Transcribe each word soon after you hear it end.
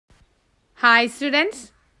Hi students,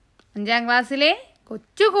 5ാം ക്ലാസ്സിലെ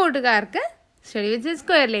കൊച്ചു കൂട്ടുകാർക്ക് സ്റ്റഡി വിത്ത്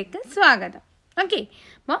സ്ക്വയറിലേക്ക് സ്വാഗതം. ഓക്കെ,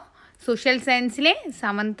 അപ്പോൾ സോഷ്യൽ സയൻസിലെ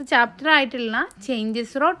 7th ചാപ്റ്റർ ആയിട്ടുള്ള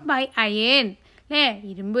ചേഞ്ചസ് റോട്ട് ബൈ അയേൺ അല്ലേ,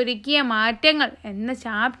 ഇരുമ്പൊരുക്കിയ മാറ്റങ്ങൾ എന്ന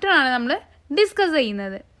ചാപ്റ്ററാണ് നമ്മൾ ഡിസ്കസ്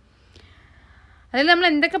ചെയ്യുന്നത്. അതിൽ നമ്മൾ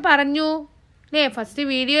എന്തൊക്കെ പറഞ്ഞു അല്ലേ? ഫസ്റ്റ്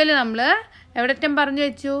വീഡിയോയിൽ നമ്മൾ എവിടറ്റം പറഞ്ഞു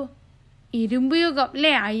വെച്ചു? ഇരുമ്പ് യുഗം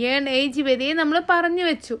അല്ലേ, അയേൺ ഏജ് വരെ നമ്മൾ പറഞ്ഞു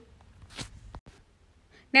വെച്ചു.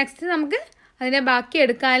 നെക്സ്റ്റ് നമുക്ക് അതിൻ്റെ ബാക്കി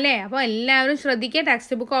എടുക്കാം അല്ലേ? അപ്പോൾ എല്ലാവരും ശ്രദ്ധിക്കുക,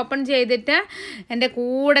 ടെക്സ്റ്റ് ബുക്ക് ഓപ്പൺ ചെയ്തിട്ട് എൻ്റെ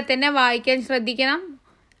കൂടെ തന്നെ വായിക്കാൻ ശ്രദ്ധിക്കണം.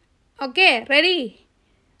 Okay, ready?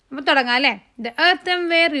 അപ്പോൾ തുടങ്ങാം അല്ലേ? The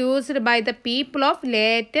earthenware used by the people of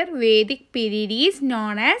later Vedic period is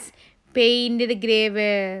known as painted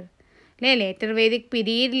graveware. അല്ലേ, ലേറ്റർ വേദിക്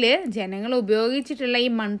പീരീഡിൽ ജനങ്ങൾ ഉപയോഗിച്ചിട്ടുള്ള ഈ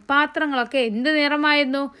മൺപാത്രങ്ങളൊക്കെ എന്ത്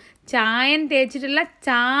നിറമായിരുന്നു? ചായം തേച്ചിട്ടുള്ള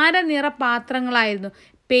ചാരനിറ പാത്രങ്ങളായിരുന്നു.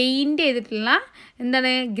 പെയിൻറ്റ് ചെയ്തിട്ടുള്ള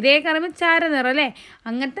എന്താണ്, ഗ്രേ കളറുമ്പോൾ ചാരനിറം അല്ലേ,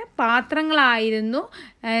 അങ്ങനത്തെ പാത്രങ്ങളായിരുന്നു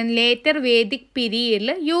ലേറ്റർ വേദിക് പീരീഡിൽ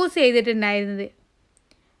യൂസ് ചെയ്തിട്ടുണ്ടായിരുന്നത്.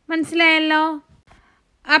 മനസ്സിലായല്ലോ?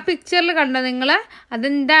 ആ പിക്ചറിൽ കണ്ടോ നിങ്ങൾ?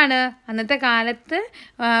 അതെന്താണ് അന്നത്തെ കാലത്ത്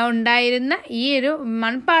ഉണ്ടായിരുന്ന ഈ ഒരു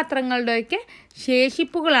മൺപാത്രങ്ങളുടെയൊക്കെ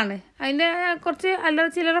ശേഷിപ്പുകളാണ്. അതിൻ്റെ കുറച്ച് അല്ലറ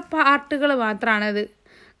ചില്ലറ പാർട്ടുകൾ മാത്രമാണത്.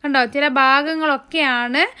 കണ്ടോ, ചില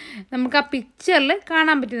ഭാഗങ്ങളൊക്കെയാണ് നമുക്ക് ആ പിക്ചറിൽ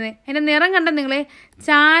കാണാൻ പറ്റുന്നത്. അതിൻ്റെ നിറം കണ്ടോ നിങ്ങൾ?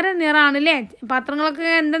 ചാര നിറമാണല്ലേ പാത്രങ്ങളൊക്കെ.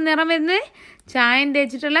 എന്താ നിറം വരുന്നത്? ചായം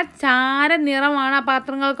തേച്ചിട്ടുള്ള ചാര നിറമാണ് ആ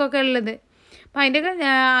പാത്രങ്ങൾക്കൊക്കെ ഉള്ളത്. അപ്പം അതിൻ്റെയൊക്കെ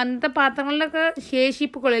അന്നത്തെ പാത്രങ്ങളിലൊക്കെ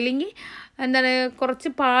ശേഷിപ്പുകൾ അല്ലെങ്കിൽ എന്താണ് കുറച്ച്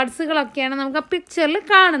പാർട്സുകളൊക്കെയാണ് നമുക്ക് ആ പിക്ചറിൽ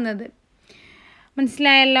കാണുന്നത്.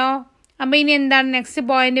 മനസ്സിലായല്ലോ? അപ്പോൾ ഇനി എന്താണ് നെക്സ്റ്റ്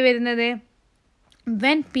പോയിന്റ് വരുന്നത്?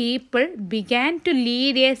 When people began to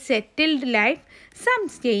lead a settled life, some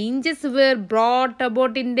changes were brought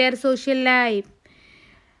about in their social life.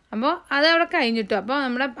 അപ്പോൾ അതവിടെ കഴിഞ്ഞിട്ടു. അപ്പോൾ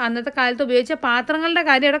നമ്മുടെ അന്നത്തെ കാലത്ത് ഉപയോഗിച്ച പാത്രങ്ങളുടെ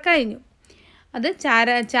കാര്യം അവിടെ കഴിഞ്ഞു. അത്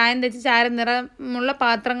ചായം തെച്ച് ചാരനിറമുള്ള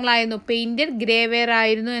പാത്രങ്ങളായിരുന്നു, പെയിൻറ്റഡ് ഗ്രേവെയർ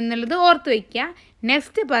ആയിരുന്നു എന്നുള്ളത് ഓർത്ത് വയ്ക്കുക.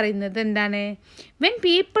 നെക്സ്റ്റ് പറയുന്നത് എന്താണ്? When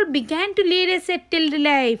people began to lead A settled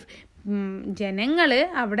life, ജനങ്ങൾ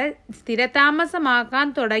അവിടെ സ്ഥിരതാമസമാക്കാൻ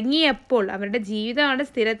തുടങ്ങിയപ്പോൾ, അവരുടെ ജീവിതം അവിടെ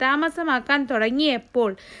സ്ഥിരതാമസമാക്കാൻ തുടങ്ങിയപ്പോൾ,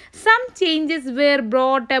 some changes wear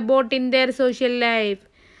brought about in there social life.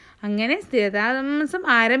 അങ്ങനെ സ്ഥിരതാമസം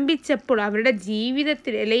ആരംഭിച്ചപ്പോൾ അവരുടെ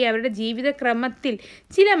ജീവിതത്തിൽ അല്ലെങ്കിൽ അവരുടെ ജീവിതക്രമത്തിൽ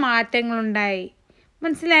ചില മാറ്റങ്ങളുണ്ടായി.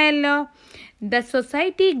 മനസ്സിലായല്ലോ? The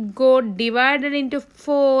society got divided in to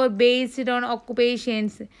 4 based on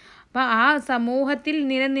ഓക്കുപ്പേഷൻസ്. അപ്പോൾ ആ സമൂഹത്തിൽ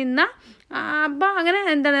നിലനിന്ന അപ്പോൾ അങ്ങനെ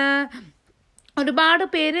എന്താണ്, ഒരുപാട്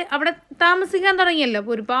പേര് അവിടെ താമസിക്കാൻ തുടങ്ങിയല്ലോ.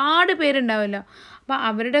 അപ്പോൾ ഒരുപാട് പേരുണ്ടാവുമല്ലോ. അപ്പോൾ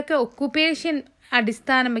അവരുടെയൊക്കെ ഒക്കുപ്പേഷൻ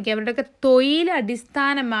അടിസ്ഥാനമാക്കി, അവരുടെയൊക്കെ തൊഴിൽ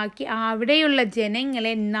അടിസ്ഥാനമാക്കി അവിടെയുള്ള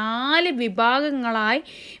ജനങ്ങളെ 4 വിഭാഗങ്ങളായി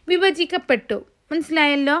വിഭജിക്കപ്പെട്ടു.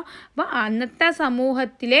 മനസ്സിലായല്ലോ? അപ്പോൾ അന്നത്തെ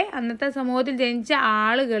സമൂഹത്തിൽ ജനിച്ച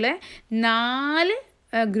ആളുകളെ 4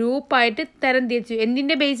 ഗ്രൂപ്പായിട്ട് തരംതിരിച്ചു.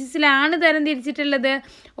 എന്തിൻ്റെ ബേസിസിലാണ് തരംതിരിച്ചിട്ടുള്ളത്?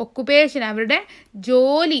 ഒക്കുപ്പേഷൻ, അവരുടെ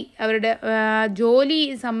ജോലി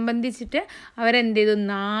സംബന്ധിച്ചിട്ട് അവരെന്ത് ചെയ്തു?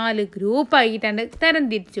 4 ഗ്രൂപ്പായിട്ടാണ്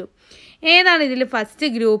തരംതിരിച്ചു. ഏതാണ് ഇതിൽ? First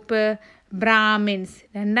group Brahmins,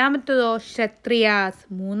 രണ്ടാമത്തതോ Kshatriyas,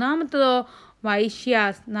 മൂന്നാമത്തതോ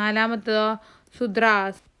Vaishyas, നാലാമത്തതോ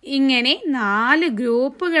Shudras. ഇങ്ങനെ 4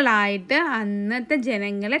 ഗ്രൂപ്പുകളായിട്ട് അന്നത്തെ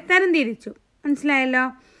ജനങ്ങളെ തരംതിരിച്ചു. മനസ്സിലായല്ലോ?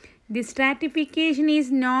 The stratification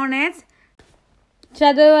is known as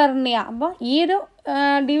ചതുർവർണ്ണയ. അപ്പോൾ ഈ ഒരു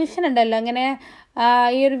ഡിവിഷൻ ഉണ്ടല്ലോ, അങ്ങനെ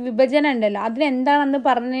ഈ ഒരു വിഭജനം ഉണ്ടല്ലോ, അതിനെന്താണെന്ന്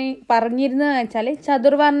പറഞ്ഞിരുന്നതെന്ന് വെച്ചാൽ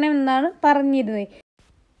ചതുർവർണ്ണം എന്നാണ് പറഞ്ഞിരുന്നത്.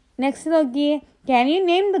 നെക്സ്റ്റ് നോക്കിയേ, can you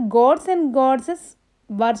name the God's and ഗോഡ്സസ്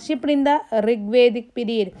worshipped in the Rigvedic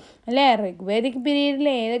period? അല്ലേ, ഋഗ്വേദിക് പീരീഡിൽ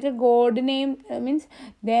ഏതൊക്കെ ഗോഡിനെയും മീൻസ്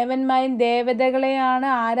ദേവന്മാരെയും ദേവതകളെയാണ്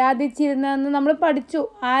ആരാധിച്ചിരുന്നതെന്ന് നമ്മൾ പഠിച്ചു.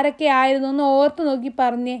 ആരൊക്കെ ആയിരുന്നു എന്ന് ഓർത്ത് നോക്കി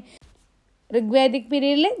പറഞ്ഞേ. ഋഗ്വേദിക്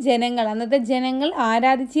പീരീഡിൽ അന്നത്തെ ജനങ്ങൾ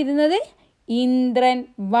ആരാധിച്ചിരുന്നത് ഇന്ദ്രൻ,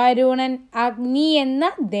 വരുണൻ, അഗ്നി എന്ന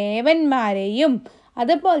ദേവന്മാരെയും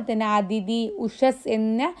അതുപോലെ തന്നെ അതിഥി, ഉഷസ്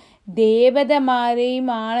എന്ന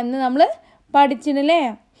ദേവതമാരെയുമാണെന്ന് നമ്മൾ പഠിച്ചിട്ടില്ലേ?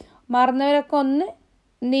 മറന്നവരൊക്കെ ഒന്ന്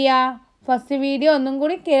എന്ത് ചെയ്യുക, ഫസ്റ്റ് വീഡിയോ ഒന്നും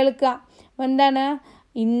കൂടി കേൾക്കുക. എന്താണ്?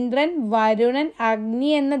 ഇന്ദ്രൻ, വരുണൻ, അഗ്നി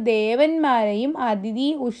എന്ന ദേവന്മാരെയും അതിഥി,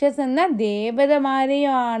 ഉഷസ് എന്ന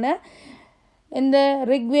ദേവതമാരെയുമാണ്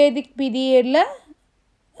ഋഗ്വേദിക് പീരീഡിൽ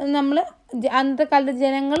നമ്മൾ അന്നത്തെ കാലത്തെ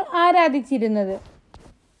ജനങ്ങൾ ആരാധിച്ചിരുന്നത്.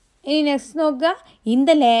 ഇനി നെക്സ്റ്റ് നോക്കുക. In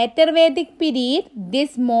the later Vedic period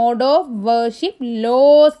this mode of worship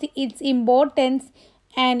lost it's importance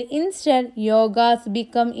and instead yogas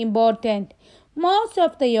become important. Most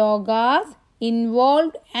of the yogas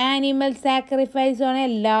involved animal sacrifice on a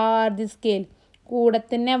large scale. കൂടെ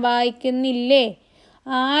തന്നെ വായിക്കുന്നില്ലേ?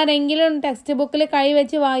 ആരെങ്കിലും ടെക്സ്റ്റ് ബുക്കിൽ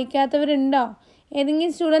കൈവച്ച് വായിക്കാത്തവരുണ്ടോ?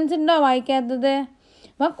 ഏതെങ്കിലും സ്റ്റുഡൻസ് ഉണ്ടോ വായിക്കാത്തത്?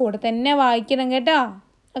 അപ്പോൾ കൂടെ തന്നെ വായിക്കണം കേട്ടോ.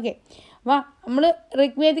 ഓക്കെ, അപ്പോൾ നമ്മൾ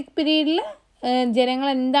ഋഗ്വേദിക് പീരീഡിൽ ജനങ്ങൾ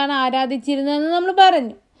എന്താണ് ആരാധിച്ചിരുന്നതെന്ന് നമ്മൾ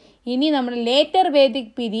പറഞ്ഞു. ഇനി നമ്മുടെ ലേറ്റർ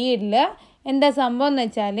വേദിക് പീരീഡിൽ എന്താ സംഭവം എന്ന്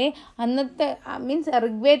വെച്ചാൽ അന്നത്തെ മീൻസ്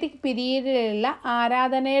ഋഗ്വേദിക് പീരീഡിലുള്ള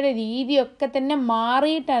ആരാധനയുടെ രീതിയൊക്കെ തന്നെ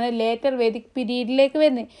മാറിയിട്ടാണ് ലേറ്റർ വേദിക് പീരീഡിലേക്ക്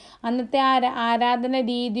വരുന്നത്. അന്നത്തെ ആരാധന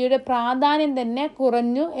രീതിയുടെ പ്രാധാന്യം തന്നെ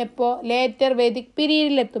കുറഞ്ഞു എപ്പോൾ ലേറ്റർ വേദിക്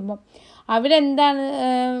പീരീഡിലെത്തുമ്പോൾ. അവിടെ എന്താണ്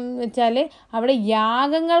വെച്ചാൽ അവിടെ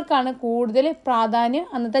യാഗങ്ങൾക്കാണ് കൂടുതൽ പ്രാധാന്യം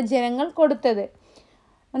അന്നത്തെ ജനങ്ങൾ കൊടുത്തത്.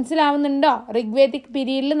 മനസ്സിലാവുന്നുണ്ടോ? ഋഗ്വേദിക്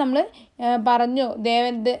പീരീഡിൽ നമ്മൾ പറഞ്ഞു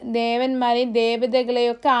ദേവന്മാരെയും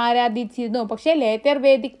ദേവതകളെയൊക്കെ ആരാധിച്ചിരുന്നു. പക്ഷേ ലേറ്റർ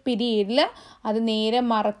വേദിക് പീരീഡിൽ അത് നേരെ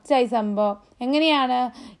മറിച്ചായി സംഭവം. എങ്ങനെയാണ്?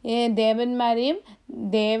 ദേവന്മാരെയും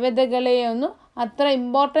ദേവതകളെയൊന്നും അത്ര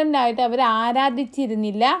ഇമ്പോർട്ടൻ്റ് ആയിട്ട് അവർ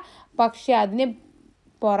ആരാധിച്ചിരുന്നില്ല. പക്ഷെ അതിന്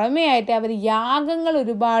പുറമേ ആയിട്ട് അവർ യാഗങ്ങൾ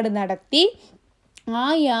ഒരുപാട് നടത്തി. ആ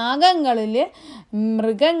യാഗങ്ങളിൽ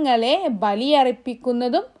മൃഗങ്ങളെ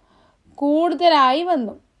ബലിയർപ്പിക്കുന്നതും കൂടുതലായി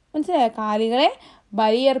വന്നു. മനസ്സിലായോ? കാലികളെ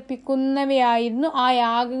ബലിയർപ്പിക്കുന്നവയായിരുന്നു ആ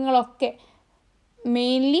യാഗങ്ങളൊക്കെ.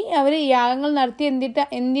 മെയിൻലി അവർ യാഗങ്ങൾ നടത്തി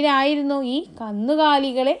എന്തിനായിരുന്നു? ഈ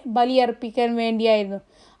കന്നുകാലികളെ ബലിയർപ്പിക്കാൻ വേണ്ടിയായിരുന്നു.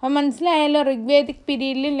 അപ്പം മനസ്സിലായല്ലോ, ഋഗ്വേദിക്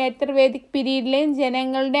പീരീഡിലും ലേറ്റർ വേദിക് പീരീഡിലെയും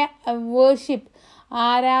ജനങ്ങളുടെ വേർഷിപ്പ്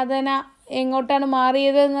ആരാധന എങ്ങോട്ടാണ്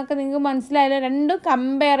മാറിയത് എന്നൊക്കെ നിങ്ങൾക്ക് മനസ്സിലായല്ലോ. രണ്ടും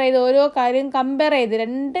കമ്പയർ ചെയ്ത് ഓരോ കാര്യം കമ്പയർ ചെയ്ത്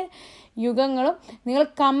രണ്ട് യുഗങ്ങളും നിങ്ങൾ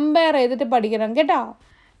കമ്പയർ ചെയ്തിട്ട് പഠിക്കണം കേട്ടോ.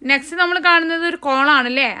 നെക്സ്റ്റ് നമ്മൾ കാണുന്നത് ഒരു കോളാണ്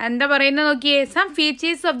അല്ലേ. എന്താ പറയുന്നത് നോക്കിയേ. Some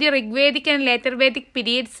features of the Rigvedic and later Vedic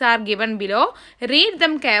periods are given below. Read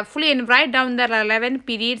dum carefully and write down the relevant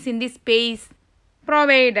periods in the space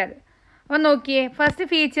provided. അപ്പോൾ നോക്കിയേ, ഫസ്റ്റ്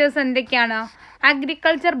ഫീച്ചേഴ്സ് എന്തൊക്കെയാണ്?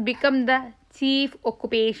 Agriculture become the chief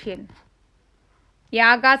occupation.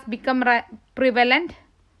 Yagas become prevalent.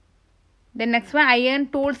 Then next one, iron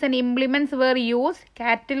tools and implements were use.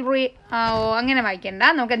 കാറ്റിൽ അങ്ങനെ വായിക്കണ്ട.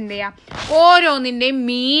 നമുക്ക് എന്ത് ചെയ്യാം, ഓരോന്നിൻ്റെയും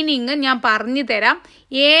meaning ഞാൻ പറഞ്ഞു തരാം.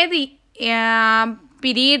 ഏത്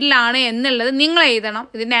പീരീഡിലാണ് എന്നുള്ളത് നിങ്ങൾ എഴുതണം.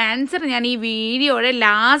 ഇതിൻ്റെ ആൻസർ ഞാൻ ഈ വീഡിയോയുടെ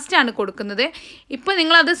ലാസ്റ്റാണ് കൊടുക്കുന്നത്. ഇപ്പോൾ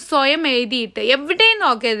നിങ്ങളത് സ്വയം എഴുതിയിട്ട് എവിടെയും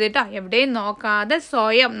നോക്കരുത് കേട്ടോ. എവിടെയും നോക്കാതെ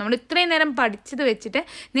സ്വയം നമ്മൾ ഇത്രയും നേരം പഠിച്ചത് വെച്ചിട്ട്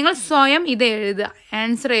നിങ്ങൾ സ്വയം ഇത് എഴുതുക.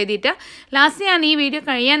 ആൻസർ എഴുതിയിട്ട് ലാസ്റ്റ് ഞാൻ ഈ വീഡിയോ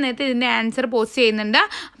കഴിയാൻ നേരത്തെ ഇതിൻ്റെ ആൻസർ പോസ്റ്റ് ചെയ്യുന്നുണ്ട്.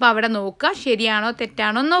 അപ്പോൾ അവിടെ നോക്കുക, ശരിയാണോ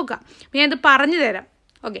തെറ്റാണോ നോക്കുക. ഞാൻ ഇത് പറഞ്ഞു തരാം.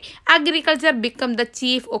 Okay, agriculture become the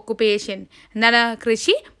chief occupation. എന്താണ്?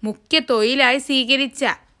 കൃഷി മുഖ്യ തൊഴിലായി സ്വീകരിച്ച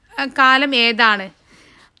കാലം ഏതാണ്?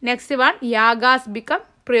 Next one, yagas become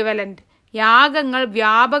prevalent. യാഗങ്ങൾ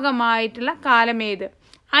വ്യാപകമായിട്ടുള്ള കാലം ഏത്?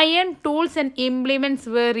 Iron tools and implements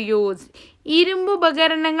were use. ഇരുമ്പ്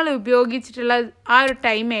ഉപകരണങ്ങൾ ഉപയോഗിച്ചിട്ടുള്ള ആ ഒരു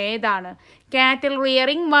ടൈം ഏതാണ്? Cattle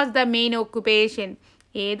rearing was the main occupation.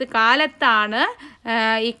 ഏത് കാലത്താണ്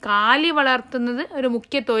ഈ കാലി വളർത്തുന്നത് ഒരു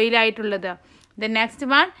മുഖ്യ തൊഴിലായിട്ടുള്ളത്? The next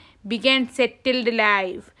one, began settled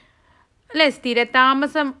life അല്ലേ,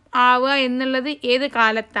 സ്ഥിരതാമസം ആവുക എന്നുള്ളത് ഏത്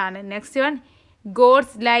കാലത്താണ്? Next one,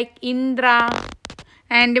 God's like Indra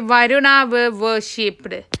and Varuna were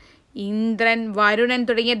worshipped. Indran, Varunan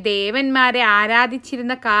തുടങ്ങിയ ദേവന്മാരെ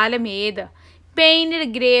ആരാധിച്ചിരുന്ന കാലം ഏത്? പെയിൻറ്റഡ്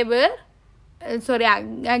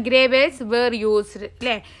ഗ്രേവേഴ്സ് വെർ യൂസ്ഡ്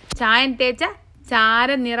അല്ലേ, ചായം തേച്ച ചാര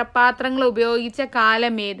നിറപാത്രങ്ങൾ ഉപയോഗിച്ച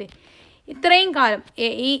കാലം ഏത്? ഇത്രയും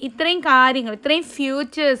കാര്യങ്ങൾ, ഇത്രയും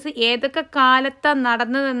ഫ്യൂച്ചേഴ്സ് ഏതൊക്കെ കാലത്താണ്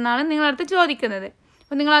നടന്നതെന്നാണ് നിങ്ങളടുത്ത് ചോദിക്കുന്നത്.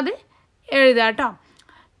 അപ്പോൾ നിങ്ങളത് എഴുതുക കേട്ടോ.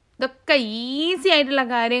 ഇതൊക്കെ ഈസി ആയിട്ടുള്ള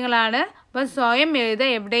കാര്യങ്ങളാണ്. അപ്പോൾ സ്വയം എഴുതുക,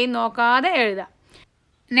 എവിടെയും നോക്കാതെ എഴുതുക.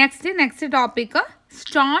 Next topic,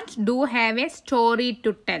 stones do have A story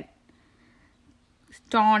to tell.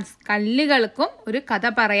 Stones, കല്ലുകൾക്കും ഒരു കഥ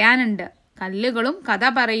പറയാനുണ്ട്. കല്ലുകളും കഥ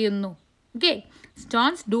പറയുന്നു. Okay,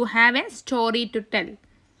 stones do have A story to tell.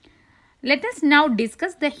 Let us now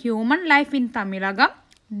discuss the human life in Tamilagam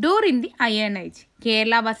during the Iron Age.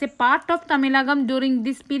 Kerala was a part of Tamilagam during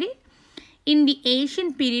this period. In the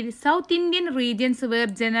ancient period, South Indian regions were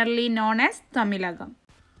generally known as Tamilagam.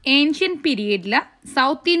 Ancient പീരീഡിൽ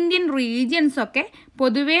south Indian regions ഒക്കെ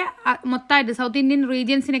പൊതുവെ മൊത്തമായിട്ട് south Indian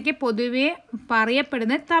റീജിയൻസിനൊക്കെ പൊതുവെ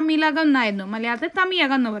പറയപ്പെടുന്നത് തമിഴകം എന്നായിരുന്നു. മലയാളത്തിൽ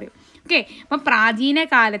തമിഴകം എന്ന് പറയും. ഓക്കെ, അപ്പം പ്രാചീന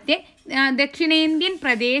കാലത്തെ ദക്ഷിണേന്ത്യൻ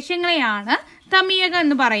പ്രദേശങ്ങളെയാണ് തമിഴകം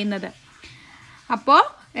എന്ന് പറയുന്നത്. അപ്പോൾ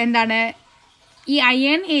എന്താണ്, ഈ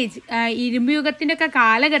അയൺ ഏജ് ഇരുമ്പ് യുഗത്തിൻ്റെ ഒക്കെ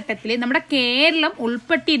കാലഘട്ടത്തിൽ നമ്മുടെ കേരളം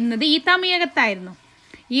ഉൾപ്പെട്ടിരുന്നത് ഈ തമിഴകത്തായിരുന്നു.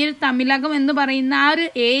 ഈ ഒരു തമിഴകം എന്ന് പറയുന്ന ആ ഒരു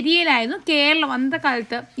ഏരിയയിലായിരുന്നു കേരളം അന്നത്തെ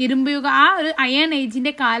കാലത്ത് ഇരുമ്പ് യുഗം ആ ഒരു അയൺ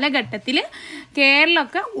ഏജിൻ്റെ കാലഘട്ടത്തിൽ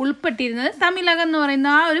കേരളമൊക്കെ ഉൾപ്പെട്ടിരുന്നത് തമിഴകം എന്ന് പറയുന്ന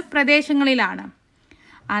ആ ഒരു പ്രദേശങ്ങളിലാണ്.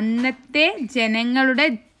 അന്നത്തെ ജനങ്ങളുടെ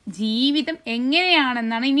ജീവിതം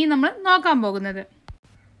എങ്ങനെയാണെന്നാണ് ഇനി നമ്മൾ നോക്കാൻ പോകുന്നത്.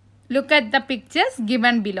 Look at the pictures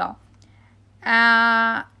given below.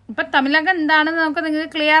 ഇപ്പം തമിഴകം എന്താണെന്ന് നിങ്ങൾക്ക്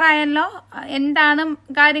ക്ലിയർ ആയല്ലോ, എന്താണ്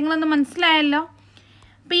കാര്യങ്ങളൊന്ന് മനസ്സിലായല്ലോ.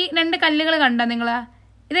 അപ്പം ഈ 2 കല്ലുകൾ കണ്ടോ നിങ്ങൾ?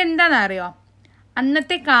 ഇതെന്താണെന്ന് അറിയോ?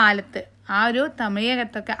 അന്നത്തെ കാലത്ത് ആ ഒരു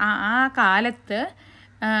തമിഴകത്തൊക്കെ ആ കാലത്ത്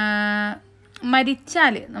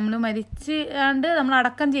മരിച്ചാൽ നമ്മൾ മരിച്ചാണ്ട് നമ്മൾ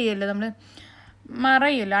അടക്കം ചെയ്യുമല്ലോ, നമ്മൾ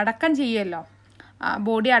മറയുമല്ലോ, അടക്കം ചെയ്യുമല്ലോ,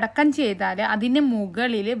 ബോഡി അടക്കം ചെയ്താൽ അതിന്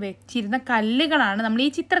മുകളിൽ വെച്ചിരുന്ന കല്ലുകളാണ് നമ്മൾ ഈ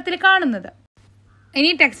ചിത്രത്തിൽ കാണുന്നത്.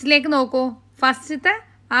 ഇനി ടെക്സ്റ്റിലേക്ക് നോക്കൂ. ഫസ്റ്റത്തെ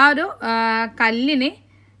ആ ഒരു കല്ലിന്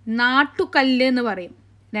നാട്ടുകല്ല് എന്ന് പറയും,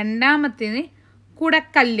 രണ്ടാമത്തേന്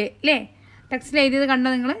കുടക്കല്ല് അല്ലേ? ടെക്സ്റ്റിൽ എഴുതിയത് കണ്ടോ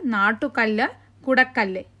നിങ്ങൾ? നാട്ടുകല്ല്,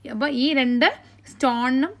 കുടക്കല്ല്. അപ്പോൾ ഈ 2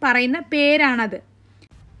 സ്റ്റോണിനും പറയുന്ന പേരാണത്.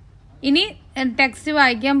 ഇനി ടെക്സ്റ്റ്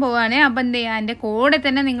വായിക്കാൻ പോവുകയാണ്. അപ്പം എന്ത് ചെയ്യുക, എൻ്റെ കൂടെ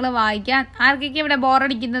തന്നെ നിങ്ങൾ വായിക്കാൻ. ആർക്കൊക്കെ ഇവിടെ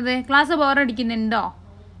ബോറടിക്കുന്നത്? ക്ലാസ് ബോറടിക്കുന്നുണ്ടോ?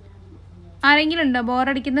 ആരെങ്കിലും ഉണ്ടോ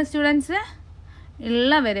ബോറടിക്കുന്ന സ്റ്റുഡൻസ്?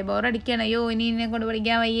 ഉള്ളവരെ ബോറടിക്കണം, അയ്യോ ഇനി എന്നെ കൊണ്ട്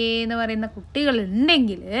പഠിക്കാൻ വയ്യേ എന്ന് പറയുന്ന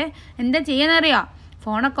കുട്ടികളുണ്ടെങ്കിൽ എന്താ ചെയ്യാന്നറിയാം?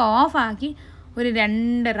 ഫോണൊക്കെ ഓഫാക്കി ഒരു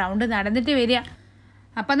 2 റൗണ്ട് നടന്നിട്ട് വരിക.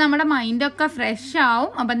 അപ്പം നമ്മുടെ മൈൻഡൊക്കെ ഫ്രഷ്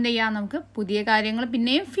ആവും. അപ്പം എന്ത് ചെയ്യാം, നമുക്ക് പുതിയ കാര്യങ്ങൾ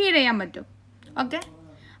പിന്നെയും ഫീൽ ചെയ്യാൻ പറ്റും. ഓക്കെ,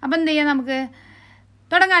 അപ്പം എന്ത് ചെയ്യാം, നമുക്ക്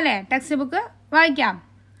തുടങ്ങാം അല്ലേ? ടെക്സ്റ്റ് ബുക്ക് വായിക്കാം.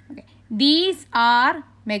 Okay. These are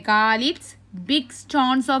മെഗാലിത്സ്, big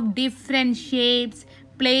stones of different shapes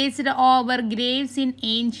placed over Graves in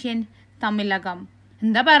ancient Tamilakam.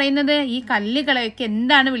 എന്താ പറയുന്നത്? ഈ കല്ലുകളെയൊക്കെ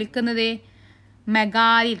എന്താണ് വിളിക്കുന്നത്?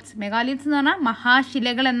 മെഗാലിത്സ്. മെഗാലിത്സ് എന്ന് പറഞ്ഞാൽ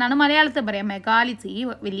മഹാശിലകൾ എന്നാണ് മലയാളത്തിൽ പറയാം. മെഗാലിത്സ്, ഈ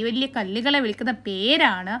വലിയ വലിയ കല്ലുകളെ വിളിക്കുന്ന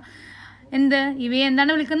പേരാണ് എന്ത്? ഇവയെ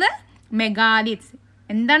എന്താണ് വിളിക്കുന്നത്? മെഗാലിത്സ്.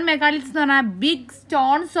 എന്താണ് മെഗാലിത്സ് എന്ന് പറഞ്ഞാൽ? Big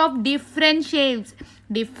stones of different shapes.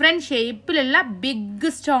 Different ഷേപ്പിലുള്ള ബിഗ്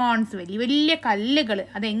സ്റ്റോൺസ്, വലിയ വലിയ കല്ലുകൾ.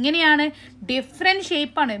 അതെങ്ങനെയാണ്? ഡിഫറെൻറ്റ്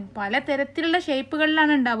ഷേപ്പാണ്, പലതരത്തിലുള്ള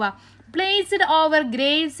ഷേപ്പുകളിലാണ് ഉണ്ടാവുക. Placed over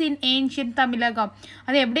Graves in ancient Tamilakam.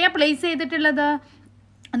 അത് എവിടെയാണ് പ്ലേസ് ചെയ്തിട്ടുള്ളത്?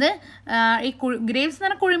 അത് ഈ ഗ്രേവ്സ് എന്ന്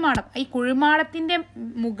പറഞ്ഞാൽ കുഴിമാടം. ഈ കുഴിമാടത്തിൻ്റെ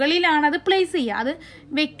മുകളിലാണ് അത് പ്ലേസ് ചെയ്യുക, അത്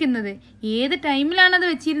വെക്കുന്നത്. ഏത് ടൈമിലാണത്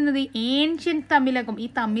വെച്ചിരുന്നത്? ഏൻഷ്യൻറ്റ് തമിഴകം. ഈ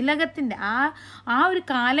തമിഴകത്തിൻ്റെ ആ ഒരു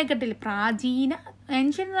കാലഘട്ടത്തിൽ, പ്രാചീന,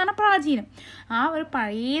 ഏൻഷ്യൻറ്റ് എന്ന് പറഞ്ഞാൽ പ്രാചീനം, ആ ഒരു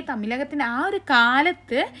പഴയ തമിഴകത്തിൻ്റെ ആ ഒരു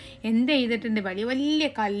കാലത്ത് എന്ത് ചെയ്തിട്ടുണ്ട്? വലിയ വലിയ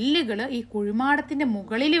കല്ലുകൾ ഈ കുഴിമാടത്തിൻ്റെ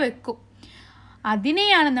മുകളിൽ വെക്കും.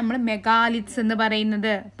 അതിനെയാണ് നമ്മൾ മെഗാലിത്സ് എന്ന്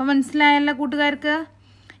പറയുന്നത്. അപ്പം മനസ്സിലായല്ലോ കൂട്ടുകാർക്ക്?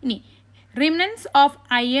 ഇനി remnants of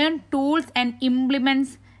iron tools and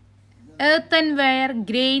implements, earthenware,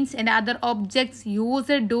 grains and other objects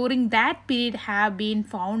used during that period have been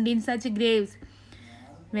found in such graves.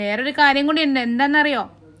 വേറൊരു കാര്യം കൂടി ഉണ്ട്. എന്താണെന്നറിയോ?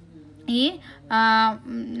 ഈ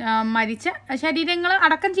മരിച്ച ശരീരങ്ങൾ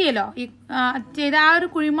അടക്കം ചെയ്യല്ലോ, ഈ ചെയ്ത ആ ഒരു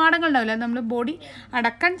കുഴിമാടങ്ങൾ ഉണ്ടാവില്ല, നമ്മൾ ബോഡി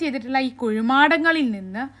അടക്കം ചെയ്തിട്ടുള്ള ഈ കുഴിമാടങ്ങളിൽ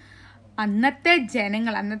നിന്ന് അന്നത്തെ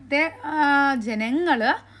ജനങ്ങൾ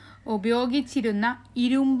ഉപയോഗിച്ചിരുന്ന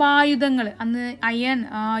ഇരുമ്പായുധങ്ങൾ, അന്ന്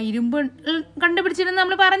ഇരുമ്പ് കണ്ടുപിടിച്ചിരുന്ന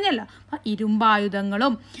നമ്മൾ പറഞ്ഞല്ലോ,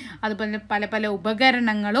 ഇരുമ്പായുധങ്ങളും അതുപോലെ പല പല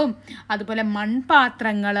ഉപകരണങ്ങളും അതുപോലെ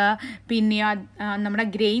മൺപാത്രങ്ങൾ, പിന്നെ നമ്മുടെ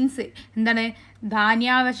ഗ്രെയിൻസ്, എന്താണ്,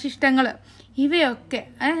 ധാന്യാവശിഷ്ടങ്ങൾ, ഇവയൊക്കെ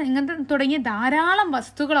ഇങ്ങനത്തെ തുടങ്ങിയ ധാരാളം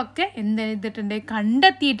വസ്തുക്കളൊക്കെ എന്ത് ചെയ്തിട്ടുണ്ട്?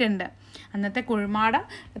 കണ്ടെത്തിയിട്ടുണ്ട്. അന്നത്തെ കുഴിമാടം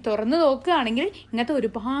തുറന്നു നോക്കുകയാണെങ്കിൽ ഇങ്ങനത്തെ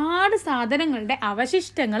ഒരുപാട് സാധനങ്ങളുടെ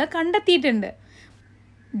അവശിഷ്ടങ്ങൾ കണ്ടെത്തിയിട്ടുണ്ട്.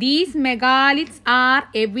 These megaliths are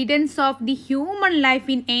evidence of the human life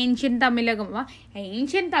in ancient Tamilakam.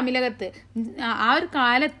 Ancient തമിഴകത്ത് ആ ഒരു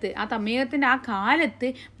കാലത്ത്, ആ തമിഴകത്തിൻ്റെ ആ കാലത്ത്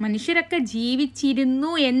മനുഷ്യരൊക്കെ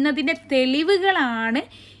ജീവിച്ചിരുന്നു എന്നതിൻ്റെ തെളിവുകളാണ്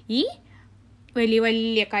ഈ വലിയ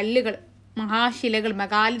വലിയ കല്ലുകൾ, മഹാശിലകൾ,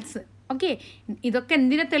 മെഗാലിത്സ്. ഓക്കെ, ഇതൊക്കെ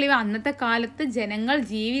എന്തിൻ്റെ തെളിവ്? അന്നത്തെ കാലത്ത് ജനങ്ങൾ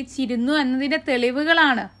ജീവിച്ചിരുന്നു എന്നതിൻ്റെ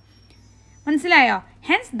തെളിവുകളാണ്. മനസ്സിലായോ?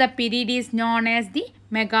 Hence the period is known as the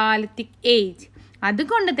megalithic age.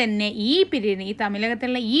 അതുകൊണ്ട് തന്നെ ഈ പീരീഡിന്, ഈ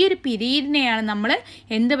തമിഴകത്തുള്ള ഈ ഒരു പീരീഡിനെയാണ് നമ്മൾ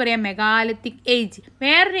എന്ത് പറയുക? Megalithic age.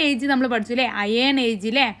 വേറൊരു ഏജ് നമ്മൾ പഠിച്ചു അല്ലേ? അയേൺ ഏജ്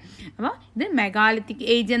അല്ലേ? അപ്പോൾ ഇത് മെഗാലിത്തിക്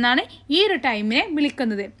ഏജ് എന്നാണ് ഈ ഒരു ടൈമിനെ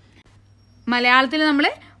വിളിക്കുന്നത്. മലയാളത്തിൽ നമ്മൾ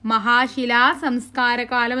മഹാശിലാ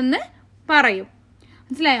സംസ്കാരകാലം എന്ന് പറയും.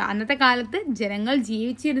 മനസ്സിലായോ? അന്നത്തെ കാലത്ത് ജനങ്ങൾ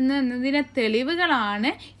ജീവിച്ചിരുന്നു എന്നതിൻ്റെ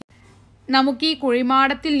തെളിവുകളാണ് നമുക്ക് ഈ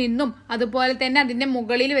കുഴിമാടത്തിൽ നിന്നും അതുപോലെ തന്നെ അതിൻ്റെ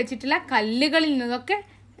മുകളിൽ വെച്ചിട്ടുള്ള കല്ലുകളിൽ നിന്നൊക്കെ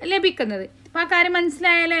ലഭിക്കുന്നത്. അപ്പോൾ ആ കാര്യം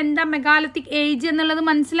മനസ്സിലായല്ലോ, എന്താ മെഗാലിത്തിക് ഏജ് എന്നുള്ളത്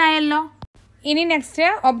മനസ്സിലായല്ലോ. ഇനി next,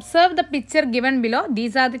 observe the picture given below.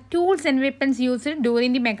 These are the tools and weapons used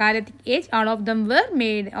during the megalithic age. All of them were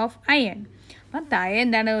made of iron. അപ്പം താഴെ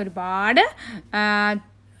എന്താണ്, ഒരുപാട്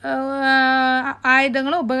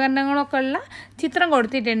ആയുധങ്ങളും ഉപകരണങ്ങളും ഒക്കെ ഉള്ള ചിത്രം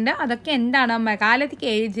കൊടുത്തിട്ടുണ്ട്. അതൊക്കെ എന്താണ്? മെഗാലിത്തിക്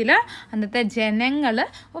ഏജിൽ അന്നത്തെ ജനങ്ങൾ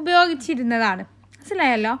ഉപയോഗിച്ചിരുന്നതാണ്.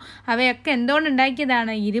 മനസ്സിലായല്ലോ? അവയൊക്കെ എന്തുകൊണ്ട്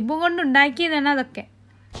ഉണ്ടാക്കിയതാണ്? ഇരുമ്പ് കൊണ്ട് ഉണ്ടാക്കിയതാണ് അതൊക്കെ.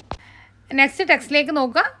 നെക്സ്റ്റ് ടെക്സ്റ്റിലേക്ക്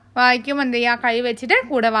നോക്കുക. വായിക്കുമ്പോൾ എന്ത് ചെയ്യുക, കൈ വെച്ചിട്ട്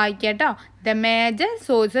കൂടെ വായിക്കുക കേട്ടോ. The major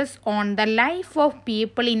sources on the life of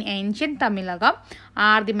people in ancient Tamilakam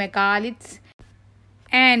are the മെഗാലിത്സ്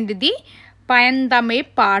and the പയന്തമിഴ്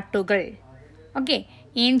പാട്ടുകൾ. Okay,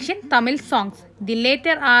 ancient Tamil songs. The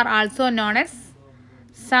later are also known as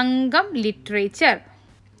സംഘം ലിറ്ററേച്ചർ.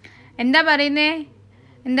 എന്താ പറയുന്നത്,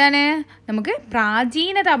 എന്താണ്, നമുക്ക്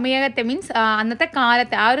പ്രാചീന തമിഴകത്തെ മീൻസ് അന്നത്തെ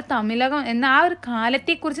കാലത്തെ ആ ഒരു തമിഴകം എന്ന ആ ഒരു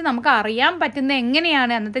കാലത്തെക്കുറിച്ച് നമുക്ക് അറിയാൻ പറ്റുന്നത്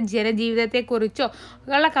എങ്ങനെയാണ്, അന്നത്തെ ജനജീവിതത്തെക്കുറിച്ചോ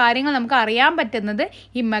ഉള്ള കാര്യങ്ങൾ നമുക്ക് അറിയാൻ പറ്റുന്നത്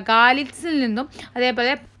ഈ മെഗാലിത്സിൽ നിന്നും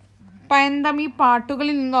അതേപോലെ പയന്തമിഴ്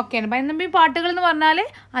പാട്ടുകളിൽ നിന്നൊക്കെയാണ്. പയന്തമിഴ് പാട്ടുകൾ എന്ന് പറഞ്ഞാൽ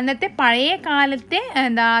അന്നത്തെ പഴയ കാലത്തെ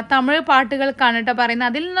തമിഴ് പാട്ടുകൾക്കാണ് കേട്ടോ പറയുന്നത്.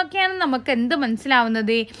 അതിൽ നിന്നൊക്കെയാണ് നമുക്ക് എന്ത്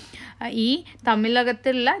മനസ്സിലാവുന്നത്, ഈ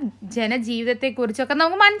തമിഴകത്തുള്ള ജനജീവിതത്തെക്കുറിച്ചൊക്കെ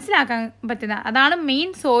നമുക്ക് മനസ്സിലാക്കാൻ പറ്റുന്നത്. അതാണ് മെയിൻ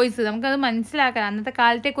സോഴ്സ്. നമുക്കത് മനസ്സിലാക്കാൻ, അന്നത്തെ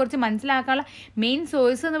കാലത്തെക്കുറിച്ച് മനസ്സിലാക്കാനുള്ള മെയിൻ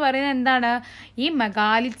സോഴ്സ് എന്ന് പറയുന്നത് എന്താണ്, ഈ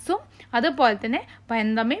മെഗാലിത്സും അതുപോലെ തന്നെ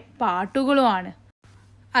പയന്തമിഴ് പാട്ടുകളുമാണ്.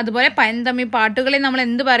 അതുപോലെ പയന്തമിഴ് പാട്ടുകളെ നമ്മൾ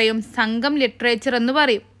എന്ത് പറയും, സംഘം ലിറ്ററേച്ചർ എന്ന്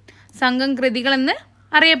പറയും. സംഘം കൃതികളെന്ന്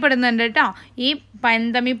അറിയപ്പെടുന്നുണ്ട് കേട്ടോ ഈ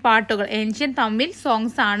പയന്തമിഴ് പാട്ടുകൾ. ഏൻഷ്യൻ തമിഴ്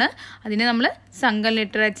സോങ്സ് ആണ്, അതിനെ നമ്മൾ സംഘം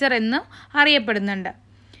ലിറ്ററേച്ചർ എന്ന് അറിയപ്പെടുന്നുണ്ട്.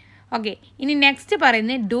 ഓക്കെ, ഇനി നെക്സ്റ്റ്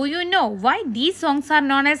പറയുന്നത്, do you know Y these songs are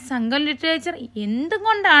known as സംഘം ലിറ്ററേച്ചർ?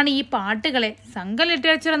 എന്തുകൊണ്ടാണ് ഈ പാട്ടുകളെ സംഘം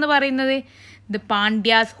ലിറ്ററേച്ചർ എന്ന് പറയുന്നത്? The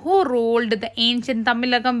Pandyas who ruled the ancient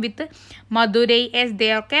Tamilagam with Madurai as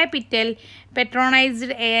their capital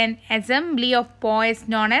patronized an assembly of poets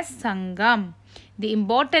known as Sangam. The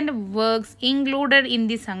important works included in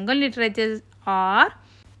the Sangam literature are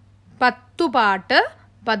പത്തുപാട്ട്,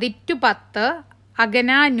 Pathittuppathu,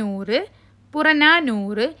 Akananuru,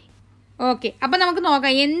 Purananuru. Okay, അപ്പം നമുക്ക്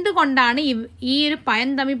നോക്കാം എന്തുകൊണ്ടാണ് ഈ ഒരു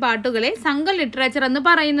പയന്തമിഴ് പാട്ടുകളെ സംഘം ലിറ്ററേച്ചർ എന്ന്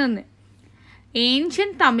പറയുന്നത്. ഏൻഷ്യൻ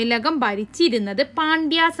തമിഴകം ഭരിച്ചിരുന്നത്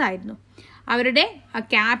പാണ്ഡ്യാസ് ആയിരുന്നു. അവരുടെ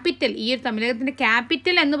ക്യാപിറ്റൽ, ഈ ഒരു തമിഴകത്തിൻ്റെ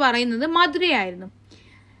ക്യാപിറ്റൽ എന്ന് പറയുന്നത് മധുരയായിരുന്നു.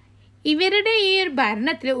 ഇവരുടെ ഈ ഒരു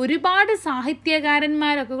ഭരണത്തിൽ ഒരുപാട്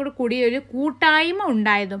സാഹിത്യകാരന്മാരൊക്കെ കൂടി ഒരു കൂട്ടായ്മ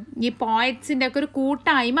ഉണ്ടായിരുന്നു. ഈ പോയറ്റ്സിൻ്റെ ഒക്കെ ഒരു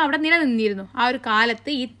കൂട്ടായ്മ അവിടെ നിലനിന്നിരുന്നു. ആ ഒരു കാലത്ത്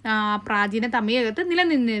ഈ പ്രാചീന തമിഴകത്ത്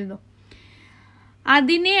നിലനിന്നിരുന്നു.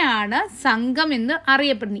 അതിനെയാണ് സംഘം എന്ന്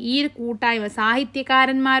അറിയപ്പെടുന്നത്. ഈ ഒരു കൂട്ടായ്മ,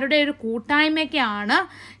 സാഹിത്യകാരന്മാരുടെ ഒരു കൂട്ടായ്മയ്ക്കാണ്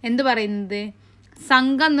എന്ത് പറയുന്നത്,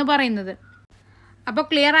 സംഘം എന്ന് പറയുന്നത്. അപ്പോൾ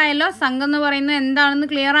ക്ലിയർ ആയല്ലോ, സംഘം എന്ന് പറയുന്നത് എന്താണെന്ന്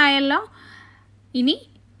ക്ലിയർ ആയല്ലോ. ഇനി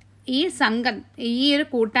ഈ സംഘം, ഈ ഒരു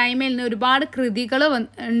കൂട്ടായ്മയിൽ നിന്ന് ഒരുപാട് കൃതികൾ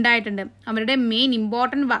ഉണ്ടായിട്ടുണ്ട്. അവരുടെ മെയിൻ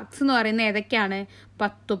ഇമ്പോർട്ടൻറ്റ് വർക്ക്സ് എന്ന് പറയുന്നത് ഏതൊക്കെയാണ്?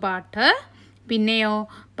 പത്തുപാട്ട്, പിന്നെയോ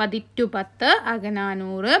പതിറ്റുപത്ത്,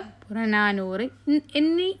 അകനാനൂറ്, പുറനാനൂറ്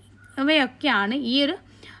എന്നിവയൊക്കെയാണ് ഈ ഒരു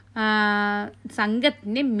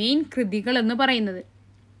സംഘത്തിൻ്റെ മെയിൻ കൃതികൾ എന്ന് പറയുന്നത്.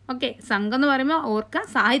 ഓക്കെ, സംഘം എന്ന് പറയുമ്പോൾ ഓർക്കുക,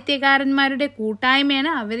 സാഹിത്യകാരന്മാരുടെ കൂട്ടായ്മയാണ്.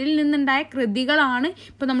 അവരിൽ നിന്നുണ്ടായ കൃതികളാണ്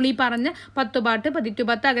ഇപ്പോൾ നമ്മൾ ഈ പറഞ്ഞ പത്തുപാട്ട്,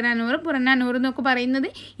 പതിറ്റുപത്ത്, അകനാനൂറ്, പുറനാനൂറ് എന്നൊക്കെ പറയുന്നത്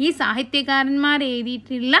ഈ സാഹിത്യകാരന്മാർ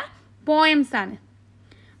എഴുതിയിട്ടുള്ള പോയംസാണ്.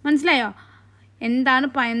 മനസ്സിലായോ എന്താണ്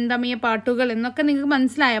പയന്തമിഴ് പാട്ടുകൾ എന്നൊക്കെ നിങ്ങൾക്ക്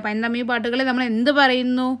മനസ്സിലായോ? പയന്തമിഴ് പാട്ടുകളെ നമ്മൾ എന്ത്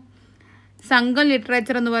പറയുന്നു? സംഘം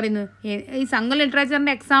ലിറ്ററേച്ചർ എന്ന് പറയുന്നത്. ഈ സംഘം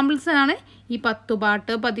ലിറ്ററേച്ചറിൻ്റെ എക്സാമ്പിൾസ് ആണ് ഈ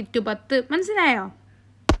പത്തുപാട്ട്, പതിറ്റുപത്ത്. മനസ്സിലായോ?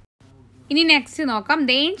 ഇനി നെക്സ്റ്റ് നോക്കാം.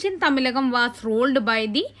 The ancient Tamilakam was ruled by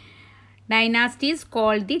the dynasties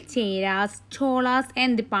called the Cheras, Cholas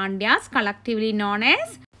and the Pandyas, collectively known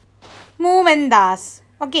as മൂവന്താസ്.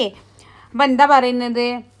 Okay, അപ്പം എന്താ പറയുന്നത്,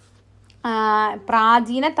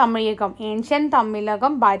 പ്രാചീന തമിഴകം, ഏൻഷ്യൻ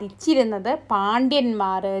തമിഴകം ഭരിച്ചിരുന്നത്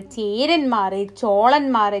പാണ്ഡ്യന്മാർ, ചേരന്മാർ,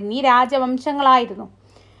 ചോളന്മാർ എന്നീ രാജവംശങ്ങളായിരുന്നു.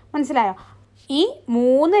 മനസ്സിലായോ? ഈ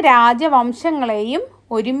 3 രാജവംശങ്ങളെയും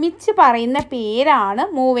ഒരുമിച്ച് പറയുന്ന പേരാണ്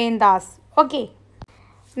മൂവേന്താസ്. Okay,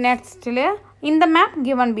 നെക്സ്റ്റിൽ in the map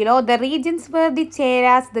given below the regions where the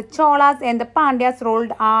Cheras, the Cholas and the Pandyas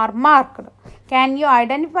ruled R marked. Can you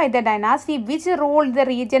identify the dynasty which ruled the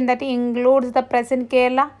region that includes the present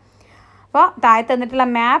Kerala? അപ്പോൾ താഴെ തന്നിട്ടുള്ള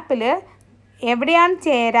മാപ്പിൽ എവിടെയാണ്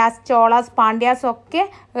ചേരാസ്, ചോളാസ്, പാണ്ഡ്യാസ് ഒക്കെ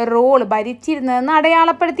ഭരിച്ചിരുന്നതെന്ന്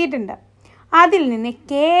അടയാളപ്പെടുത്തിയിട്ടുണ്ട്. അതിൽ നിന്ന്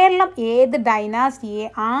കേരളം ഏത് ഡൈനാസ്റ്റിയെ,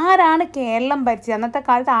 ആരാണ് കേരളം ഭരിച്ചത്, അന്നത്തെ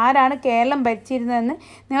കാലത്ത് ആരാണ് കേരളം ഭരിച്ചിരുന്നതെന്ന്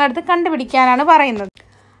നിങ്ങളടുത്ത് കണ്ടുപിടിക്കാനാണ് പറയുന്നത്.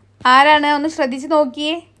 ആരാണ് ഒന്ന് ശ്രദ്ധിച്ച്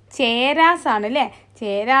നോക്കിയേ, ചേരാസ് ആണ് അല്ലേ.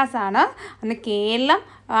 ചേരാസാണ് അന്ന് കേരളം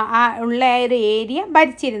ഉള്ള ഒരു ഏരിയ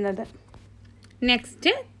ഭരിച്ചിരുന്നത്.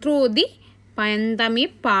 നെക്സ്റ്റ് ത്രൂ ദി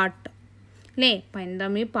പയന്തമിഴ് പാട്ട് അല്ലേ,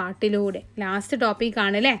 പയന്തമിഴ് പാട്ടിലൂടെ ലാസ്റ്റ്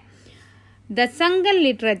ടോപ്പിക്കാണ് അല്ലേ. ദ സംഘം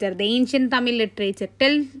literature, the ancient Tamil literature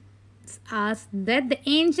tells us that the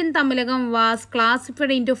ancient Tamilagam was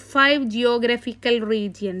classified into 5 geographical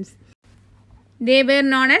regions. They were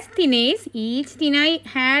known as Thinais. Each Thinai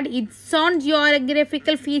had its own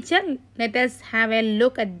geographical feature. Let us have a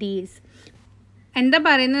look at these. എന്താ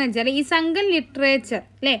പറയുന്നത് വെച്ചാൽ ഈ സംഘം literature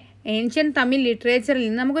അല്ലേ ancient Tamil ലിറ്ററേച്ചറിൽ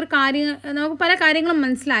നിന്ന് നമുക്ക് പല കാര്യങ്ങളും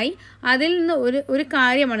മനസ്സിലായി. അതിൽ നിന്ന് ഒരു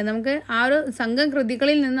കാര്യമാണ് നമുക്ക് ആ ഒരു സംഘം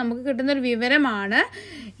കൃതികളിൽ നിന്ന് നമുക്ക് കിട്ടുന്നൊരു വിവരമാണ്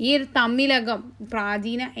ഈ ഒരു തമിഴകം,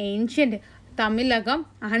 പ്രാചീന ഏൻഷ്യൻ്റ് തമിഴകം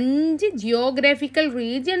 5 ജിയോഗ്രഫിക്കൽ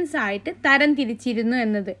റീജിയൻസ് ആയിട്ട് തരം തിരിച്ചിരുന്നു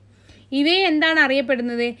എന്നത്. ഇവയെ എന്താണ്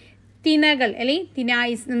അറിയപ്പെടുന്നത്? തിനകൾ അല്ലെങ്കിൽ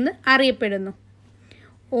തിനായിസ് എന്ന് അറിയപ്പെടുന്നു.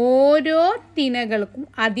 ഓരോ തിനകൾക്കും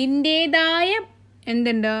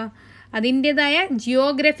അതിൻ്റേതായ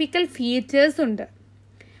ജിയോഗ്രഫിക്കൽ ഫീച്ചേഴ്സ് ഉണ്ട്,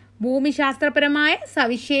 ഭൂമിശാസ്ത്രപരമായ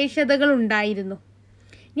സവിശേഷതകൾ ഉണ്ടായിരുന്നു.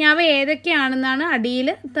 ഇനി അവ ഏതൊക്കെയാണെന്നാണ് അടിയിൽ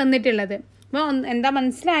തന്നിട്ടുള്ളത്. അപ്പോൾ എന്താ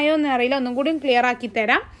മനസ്സിലായോ എന്ന് അറിയില്ല, ഒന്നും കൂടി ക്ലിയർ ആക്കി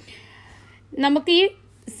തരാം. നമുക്ക് ഈ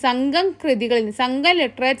സംഘം കൃതികളിൽ നിന്ന്, സംഘം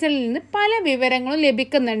ലിറ്ററേച്ചറിൽ നിന്ന് പല വിവരങ്ങളും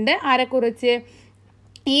ലഭിക്കുന്നുണ്ട്. ആരെക്കുറിച്ച്?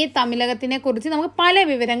 ഈ തമിഴകത്തിനെ കുറിച്ച് നമുക്ക് പല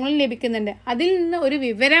വിവരങ്ങളും ലഭിക്കുന്നുണ്ട്. അതിൽ നിന്ന് ഒരു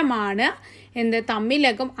വിവരമാണ്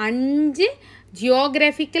തമിഴകം 5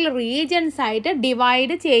 ജിയോഗ്രഫിക്കൽ റീജിയൻസ് ആയിട്ട്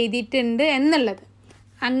ഡിവൈഡ് ചെയ്തിട്ടുണ്ട് എന്നുള്ളത്.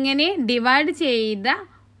 അങ്ങനെ ഡിവൈഡ് ചെയ്ത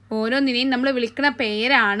ഓരോന്നിനെയും നമ്മൾ വിളിക്കുന്ന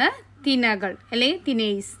പേരാണ് തിനകൾ അല്ലെങ്കിൽ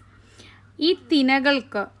തിനേയ്സ്. ഈ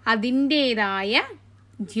തിനകൾക്ക് അതിൻ്റേതായ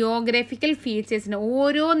ജിയോഗ്രഫിക്കൽ ഫീച്ചേഴ്സിന്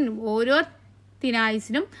ഓരോ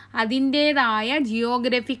തിനായിസിനും അതിൻ്റേതായ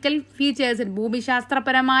ജിയോഗ്രഫിക്കൽ ഫീച്ചേഴ്സ്,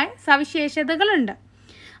 ഭൂമിശാസ്ത്രപരമായ സവിശേഷതകളുണ്ട്.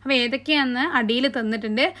 അപ്പോൾ ഏതൊക്കെയാണെന്ന് അടിയിൽ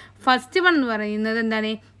തന്നിട്ടുണ്ട്. ഫസ്റ്റ് വൺ എന്ന് പറയുന്നത്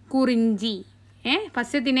എന്താണ്? കുറിഞ്ചി.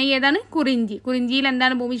 ഫസ്റ്റ് തിനൈ ഏതാണ്? കുറിഞ്ചി. കുറിഞ്ചിയിൽ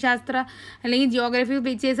എന്താണ് ഭൂമിശാസ്ത്ര അല്ലെങ്കിൽ ജിയോഗ്രഫിക്കൽ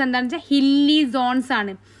ഫീച്ചേഴ്സ് എന്താണെന്ന് വെച്ചാൽ ഹില്ലി സോൺസ്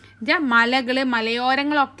ആണ്.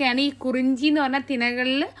 മലയോരങ്ങളൊക്കെയാണ് ഈ കുറിഞ്ചി എന്ന് പറഞ്ഞ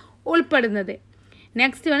തിനകളിൽ ഉൾപ്പെടുന്നത്.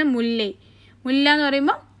 നെക്സ്റ്റ് ആണ് മുല്ലൈ. മുല്ല എന്ന്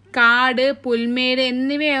പറയുമ്പോൾ കാട്, പുൽമേട്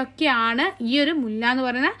എന്നിവയൊക്കെയാണ് ഈ ഒരു മുല്ല എന്ന്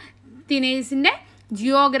പറയുന്ന തിനേഴ്സിൻ്റെ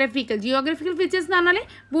ജിയോഗ്രഫിക്കൽ ഫീച്ചേഴ്സ് എന്ന് പറഞ്ഞാൽ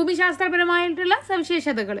ഭൂമിശാസ്ത്രപരമായിട്ടുള്ള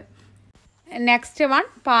സവിശേഷതകൾ. നെക്സ്റ്റ് വൺ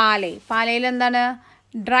പാലൈ. പാലയിൽ എന്താണ്?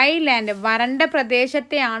 ഡ്രൈ ലാൻഡ്, വരണ്ട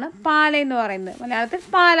പ്രദേശത്തെയാണ് പാല എന്ന് പറയുന്നത്. മലയാളത്തിൽ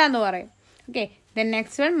പാല എന്ന് പറയും. ഓക്കെ. ദെൻ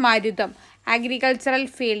നെക്സ്റ്റ് വൺ മരുതം. അഗ്രികൾച്ചറൽ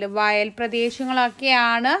ഫീൽഡ്, വയൽ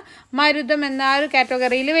പ്രദേശങ്ങളൊക്കെയാണ് മരുതം എന്ന ഒരു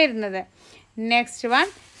കാറ്റഗറിയിൽ വരുന്നത്. Next one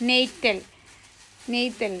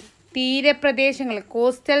നെയ്ത്തൽ. തീരപ്രദേശങ്ങൾ,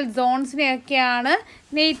 കോസ്റ്റൽ സോൺസിനെയൊക്കെയാണ്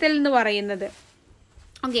നെയ്ത്തൽ എന്ന് പറയുന്നത്.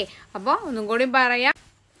 ഓക്കെ. അപ്പോൾ ഒന്നും കൂടി പറയാം.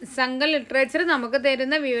 സംഘം ലിറ്ററേച്ചർ നമുക്ക്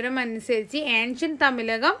തരുന്ന വിവരം അനുസരിച്ച് ഏൻഷ്യൻ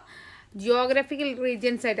തമിഴകം ജിയോഗ്രഫിക്കൽ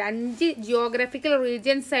റീജിയൻസ് ആയിട്ട് 5 ജിയോഗ്രഫിക്കൽ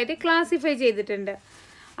റീജിയൻസ് ആയിട്ട് ക്ലാസിഫൈ ചെയ്തിട്ടുണ്ട്.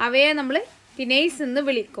 അവയെ നമ്മൾ തിനേയ്സ് എന്ന്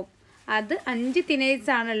വിളിക്കും. അത് 5 തിനേയ്സ്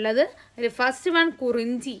ആണുള്ളത്. ഫസ്റ്റ് വൺ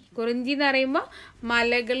കുറിഞ്ചി. കുറിഞ്ചി എന്ന് പറയുമ്പോൾ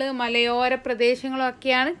മലയോര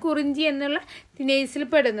പ്രദേശങ്ങളൊക്കെയാണ് കുറിഞ്ചി എന്നുള്ള തിനേയ്സിൽ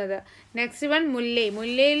പെടുന്നത്. നെക്സ്റ്റ് വൺ മുല്ലൈ.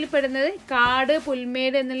 മുല്ലയിൽ പെടുന്നത് കാട്,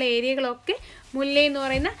 പുൽമേട് എന്നുള്ള ഏരിയകളൊക്കെ മുല്ലൈ എന്ന്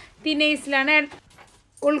പറയുന്ന തിനേയ്സിലാണ്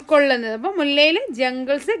ഉൾക്കൊള്ളുന്നത്. അപ്പോൾ മുല്ലയിൽ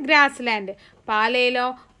ജംഗിൾസ്, ഗ്രാസ് ലാൻഡ്. പാലയിലോ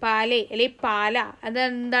പാലൈ അല്ലെങ്കിൽ പാല,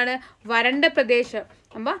 അതെന്താണ്? വരണ്ട പ്രദേശം.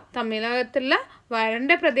 അപ്പോൾ തമിഴകത്തുള്ള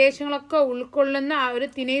വരണ്ട പ്രദേശങ്ങളൊക്കെ ഉൾക്കൊള്ളുന്ന ആ ഒരു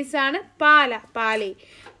തിനേയ്സാണ് പാലൈ.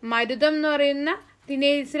 മരുതം എന്ന് പറയുന്ന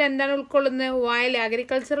തിനേയ്സിൽ എന്താണ് ഉൾക്കൊള്ളുന്നത്? വയൽ,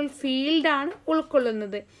 അഗ്രികൾച്ചറൽ ഫീൽഡാണ്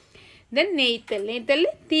ഉൾക്കൊള്ളുന്നത്. ദെൻ നെയ്ത്തൽ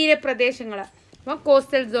തീരപ്രദേശങ്ങൾ. അപ്പോൾ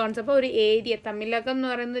കോസ്റ്റൽ സോൺസ്. അപ്പോൾ ഒരു ഏരിയ, തമിഴകം എന്ന്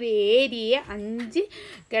പറയുന്ന ഒരു ഏരിയയെ 5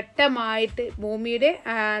 ഘട്ടമായിട്ട് ഭൂമിയുടെ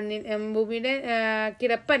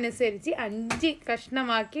കിടപ്പനുസരിച്ച് 5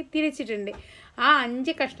 കഷ്ണമാക്കി തിരിച്ചിട്ടുണ്ട്. ആ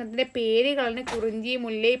 5 കഷ്ണത്തിൻ്റെ പേരുകളാണ് കുറിഞ്ചി,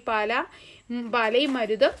 മുല്ലൈ, പാലൈ,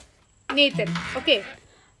 മരുതം, നെയ്ത്തൽ. ഓക്കെ.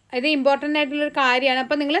 ഇത് ഇമ്പോർട്ടൻ്റ് ആയിട്ടുള്ളൊരു കാര്യമാണ്.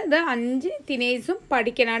 അപ്പോൾ നിങ്ങൾ ഇത് 5 തിനേയ്സും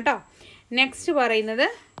പഠിക്കണം കേട്ടോ. നെക്സ്റ്റ് പറയുന്നത്,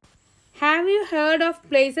 have you heard of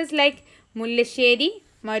places like Mullassery,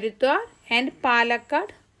 മരുത്വാർ and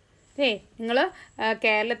Palakkad? നിങ്ങൾ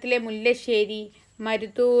കേരളത്തിലെ മുല്ലശ്ശേരി,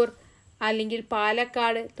 മരുത്തൂർ അല്ലെങ്കിൽ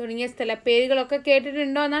പാലക്കാട് തുടങ്ങിയ സ്ഥലപ്പേരുകളൊക്കെ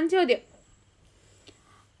കേട്ടിട്ടുണ്ടോ എന്നാണ് ചോദ്യം.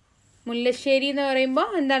 മുല്ലശ്ശേരി എന്ന് പറയുമ്പോൾ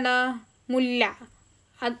എന്താണ്? മുല്ല,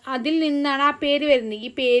 അതിൽ നിന്നാണ് ആ പേര് വരുന്നത്. ഈ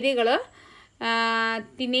പേരുകൾ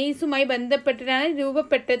തിനേയ്സുമായി ബന്ധപ്പെട്ടിട്ടാണ്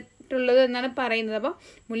രൂപപ്പെട്ടിട്ടുള്ളത് എന്നാണ് പറയുന്നത്. അപ്പോൾ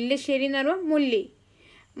മുല്ലശ്ശേരി എന്ന് പറയുമ്പോൾ മുല്ലി,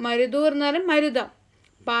 മരുതൂർ എന്ന് പറയുമ്പോൾ മരുതം,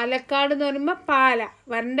 പാലക്കാട് എന്ന് പറയുമ്പോൾ പാല,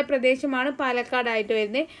 വരണ്ട പ്രദേശമാണ് പാലക്കാടായിട്ട്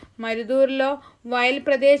വരുന്നത്. മരുതൂരിലോ വയൽ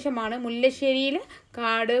പ്രദേശമാണ്. മുല്ലശ്ശേരിയിൽ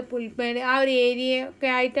കാട്, പുൽമേട് ആ ഒരു ഏരിയ ഒക്കെ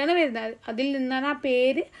ആയിട്ടാണ് വരുന്നത്. അതിൽ നിന്നാണ് ആ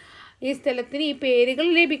പേര്, ഈ സ്ഥലത്തിന് ഈ പേരുകൾ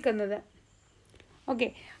ലഭിക്കുന്നത്. ഓക്കെ.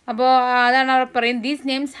 അപ്പോൾ അതാണ് അവർ പറയുന്നത്. These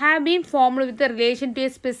names have been formed with relation to A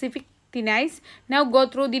specific തിനൈസ്. Now go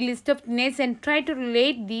through the list of തിനൈസ് and try to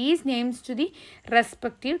relate these names to the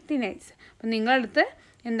respective തിനൈസ്. അപ്പം നിങ്ങളടുത്ത്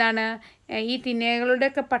എന്താണ് ഈ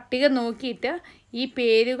തിനകളുടെയൊക്കെ പട്ടിക നോക്കിയിട്ട് ഈ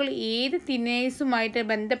പേരുകൾ ഏത് തിനേഴ്സുമായിട്ട്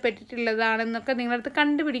ബന്ധപ്പെട്ടിട്ടുള്ളതാണെന്നൊക്കെ നിങ്ങളടുത്ത്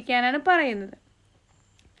കണ്ടുപിടിക്കാനാണ് പറയുന്നത്.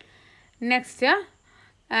 Next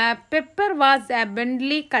Pepper was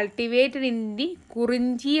abundantly cultivated in the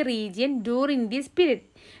Kurinji region during this period.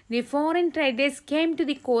 The foreign traders came to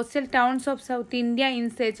the coastal towns of South India in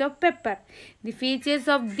search of pepper. The features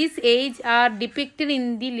of this age are depicted in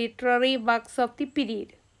the literary works of the period.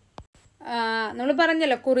 നമ്മൾ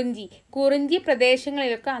പറഞ്ഞല്ലോ കുറിഞ്ചി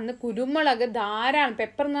പ്രദേശങ്ങളിലൊക്കെ അന്ന് കുരുമുളക് ധാരാളം,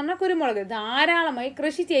 pepper എന്ന് പറഞ്ഞാൽ കുരുമുളക് ധാരാളമായി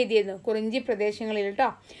കൃഷി ചെയ്തിരുന്നു കുറിഞ്ചി പ്രദേശങ്ങളിൽ കേട്ടോ.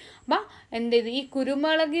 അപ്പം എന്ത് ചെയ്തു, ഈ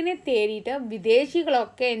കുരുമുളകിനെ തേടിയിട്ട്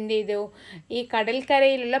വിദേശികളൊക്കെ എന്ത് ചെയ്തു, ഈ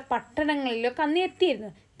കടൽക്കരയിലുള്ള പട്ടണങ്ങളിലൊക്കെ അന്ന്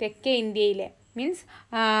എത്തിയിരുന്നു. തെക്കേ ഇന്ത്യയിലെ മീൻസ്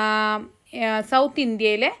സൗത്ത്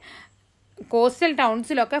ഇന്ത്യയിലെ കോസ്റ്റൽ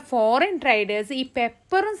ടൗൺസിലൊക്കെ ഫോറിൻ ട്രേഡേഴ്സ് ഈ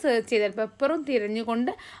പെപ്പറും സെർച്ച് ചെയ്ത് പെപ്പറും തിരഞ്ഞുകൊണ്ട്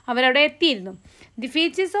അവരവിടെ എത്തിയിരുന്നു. The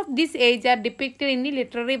features of this age R depicted in the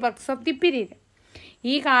literary works of the period.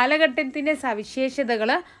 ഈ കാലഘട്ടത്തിൻ്റെ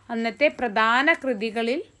സവിശേഷതകൾ അന്നത്തെ പ്രധാന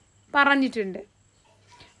കൃതികളിൽ പറഞ്ഞിട്ടുണ്ട്.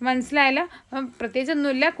 മനസ്സിലായല്ലോ. അപ്പം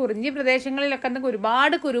പ്രത്യേകിച്ചൊന്നുമില്ല, കുറിഞ്ചി പ്രദേശങ്ങളിലൊക്കെ അന്ന്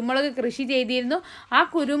ഒരുപാട് കുരുമുളക് കൃഷി ചെയ്തിരുന്നു. ആ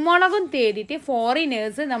കുരുമുളകും തേടിയിട്ട്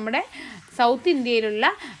ഫോറിനേഴ്സ് നമ്മുടെ സൗത്ത് ഇന്ത്യയിലുള്ള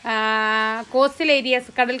കോസ്റ്റൽ ഏരിയാസ്,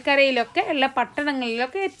 കടൽക്കരയിലൊക്കെ ഉള്ള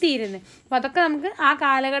പട്ടണങ്ങളിലൊക്കെ എത്തിയിരുന്നു. അപ്പോൾ അതൊക്കെ നമുക്ക് ആ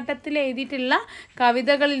കാലഘട്ടത്തിൽ എഴുതിയിട്ടുള്ള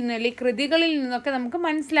കവിതകളിൽ നിന്ന് അല്ലെങ്കിൽ കൃതികളിൽ നിന്നൊക്കെ നമുക്ക്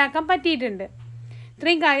മനസ്സിലാക്കാൻ പറ്റിയിട്ടുണ്ട്.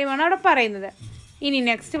 ഇത്രയും കാര്യമാണ് അവിടെ പറയുന്നത്. ഇനി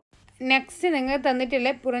നെക്സ്റ്റ് നിങ്ങൾ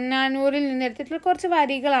തന്നിട്ടുള്ള പുറനാനൂറിൽ നിന്ന് എടുത്തിട്ടുള്ള കുറച്ച്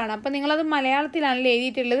വരികളാണ്. അപ്പോൾ നിങ്ങളത് മലയാളത്തിലാണല്ലോ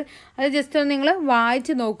എഴുതിയിട്ടുള്ളത്. അത് ജസ്റ്റ് ഒന്ന് നിങ്ങൾ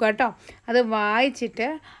വായിച്ച് നോക്കുക കേട്ടോ. അത് വായിച്ചിട്ട്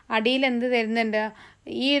അടിയിൽ എന്ത് തരുന്നുണ്ട്,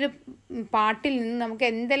 ഈ ഒരു പാട്ടിൽ നിന്ന് നമുക്ക്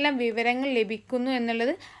എന്തെല്ലാം വിവരങ്ങൾ ലഭിക്കുന്നു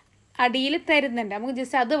എന്നുള്ളത് അടിയിൽ തരുന്നുണ്ട്. നമുക്ക്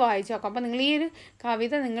ജസ്റ്റ് അത് വായിച്ച് നോക്കാം. അപ്പോൾ നിങ്ങൾ ഈ ഒരു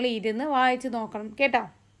കവിത നിങ്ങൾ ഇരുന്ന് വായിച്ച് നോക്കണം കേട്ടോ.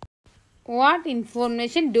 What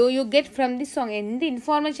information do you get from the song? എന്ത്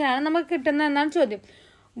ഇൻഫോർമേഷനാണ് നമുക്ക് കിട്ടുന്നത് എന്നാണ് ചോദ്യം.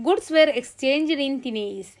 Goods wear exchanged in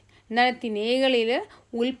തിനേസ്. എന്താണ്, തിനേകളിൽ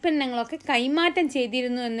ഉൽപ്പന്നങ്ങളൊക്കെ കൈമാറ്റം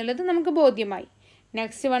ചെയ്തിരുന്നു എന്നുള്ളത് നമുക്ക് ബോധ്യമായി.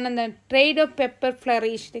 നെക്സ്റ്റ് വൺ എന്താണ്, ട്രേഡ് ഓഫ് പെപ്പർ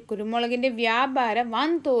ഫ്ലറിഷ്ഡ്. കുരുമുളകിൻ്റെ വ്യാപാരം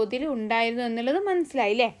വൻതോതിൽ ഉണ്ടായിരുന്നു എന്നുള്ളത്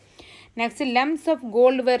മനസ്സിലായില്ലേ. Next lumps of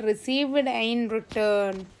gold were received in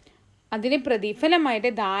return. അതിന്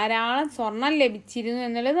പ്രതിഫലമായിട്ട് ധാരാളം സ്വർണം ലഭിച്ചിരുന്നു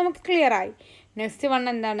എന്നുള്ളത് നമുക്ക് ക്ലിയർ ആയി. നെക്സ്റ്റ് വൺ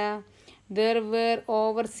എന്താണ്, there were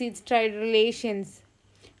overseas trade relations.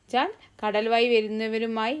 വെച്ചാൽ കടൽ വഴി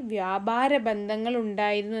വരുന്നവരുമായി വ്യാപാര ബന്ധങ്ങൾ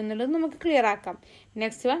ഉണ്ടായിരുന്നു എന്നുള്ളത് നമുക്ക് ക്ലിയർ ആക്കാം.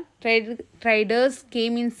 Next one, traders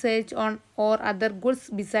came in search on or other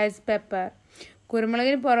goods besides pepper.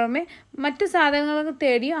 കുരുമുളകിന് പുറമെ മറ്റു സാധനങ്ങൾക്ക്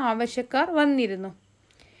തേടിയും ആവശ്യക്കാർ വന്നിരുന്നു.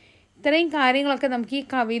 ഇത്രയും കാര്യങ്ങളൊക്കെ നമുക്ക് ഈ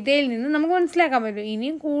കവിതയിൽ നിന്ന് നമുക്ക് മനസ്സിലാക്കാൻ പറ്റും.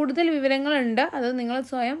 ഇനിയും കൂടുതൽ വിവരങ്ങളുണ്ട്, അത് നിങ്ങൾ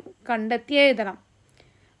സ്വയം കണ്ടെത്തി എഴുതണം.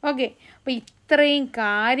 ഓക്കെ, അപ്പോൾ ഇത്രയും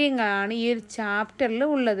കാര്യങ്ങളാണ് ഈ ഒരു ചാപ്റ്ററിൽ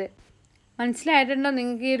ഉള്ളത്. മനസ്സിലായിട്ടുണ്ടോ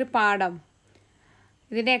നിങ്ങൾക്ക് ഈ ഒരു പാഠം?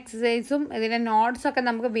 ഇതിൻ്റെ എക്സസൈസും ഇതിൻ്റെ നോട്ട്സൊക്കെ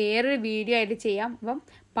നമുക്ക് വേറൊരു വീഡിയോ ആയിട്ട് ചെയ്യാം. അപ്പം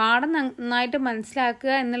പാഠം നന്നായിട്ട്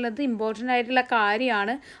മനസ്സിലാക്കുക എന്നുള്ളത് ഇമ്പോർട്ടൻ്റ് ആയിട്ടുള്ള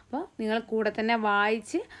കാര്യമാണ്. അപ്പോൾ നിങ്ങൾ കൂടെ തന്നെ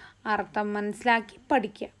വായിച്ച് അർത്ഥം മനസ്സിലാക്കി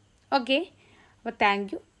പഠിക്കുക. ഓക്കെ, അപ്പോൾ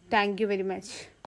താങ്ക് യു വെരി മച്ച്.